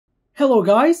Hello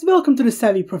guys, welcome to the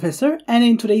Savvy Professor, and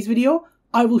in today's video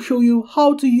I will show you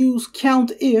how to use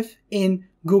Countif in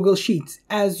Google Sheets.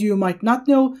 As you might not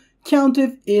know,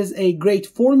 Countif is a great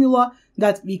formula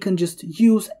that we can just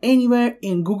use anywhere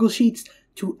in Google Sheets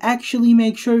to actually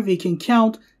make sure we can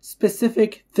count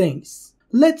specific things.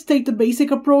 Let's take the basic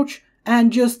approach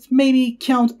and just maybe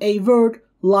count a word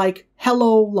like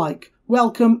hello, like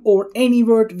welcome, or any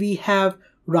word we have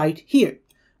right here.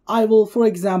 I will, for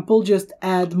example, just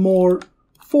add more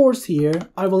fours here.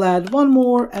 I will add one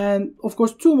more and of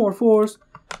course two more fours,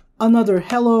 another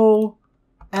hello,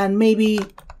 and maybe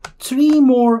three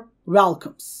more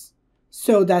welcomes.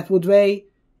 So that would way,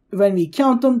 when we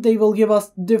count them, they will give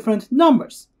us different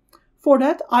numbers. For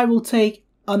that, I will take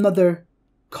another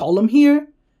column here,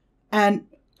 and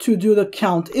to do the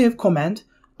countif command,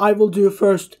 I will do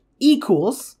first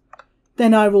equals,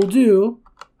 then I will do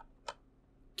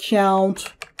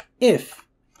countif.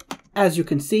 As you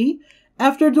can see,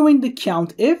 after doing the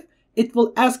countif, it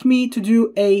will ask me to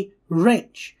do a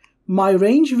range. My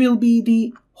range will be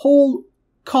the whole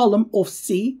column of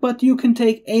C, but you can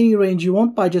take any range you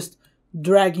want by just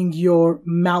dragging your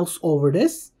mouse over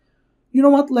this. You know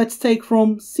what? Let's take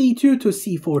from C2 to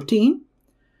C14.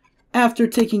 After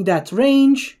taking that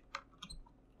range,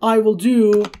 I will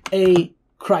do a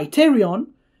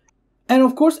criterion. And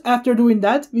of course, after doing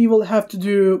that, we will have to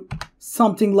do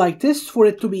something like this for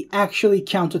it to be actually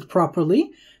counted properly.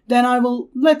 Then I will,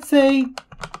 let's say,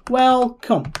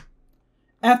 welcome.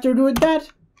 After doing that,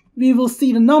 we will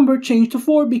see the number change to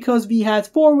 4 because we had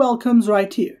 4 welcomes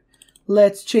right here.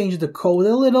 Let's change the code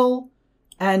a little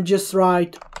and just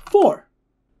write 4.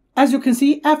 As you can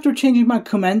see, after changing my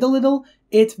command a little,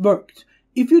 it worked.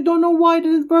 If you don't know why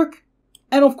did it work,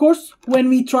 and of course, when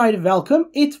we tried welcome,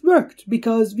 it worked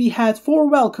because we had 4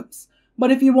 welcomes. But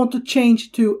if you want to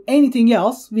change to anything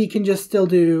else, we can just still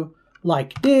do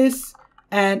like this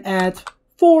and add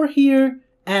 4 here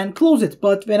and close it.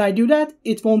 But when I do that,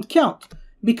 it won't count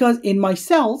because in my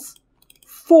cells,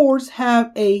 4s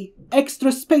have a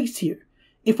extra space here.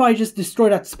 If I just destroy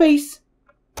that space,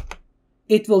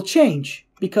 it will change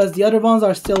because the other ones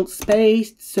are still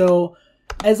spaced. So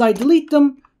as I delete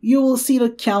them, you will see the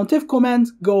countif command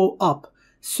go up.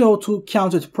 So to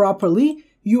count it properly,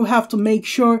 you have to make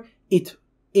sure it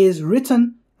is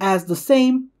written as the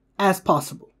same as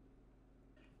possible.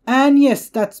 And yes,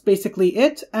 that's basically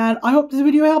it. And I hope this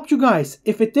video helped you guys.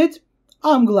 If it did,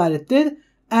 I'm glad it did.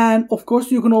 And of course,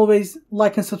 you can always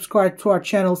like and subscribe to our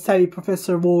channel, Savvy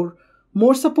Professor, for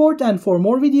more support and for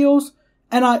more videos.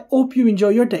 And I hope you enjoy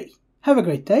your day. Have a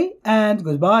great day and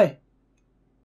goodbye.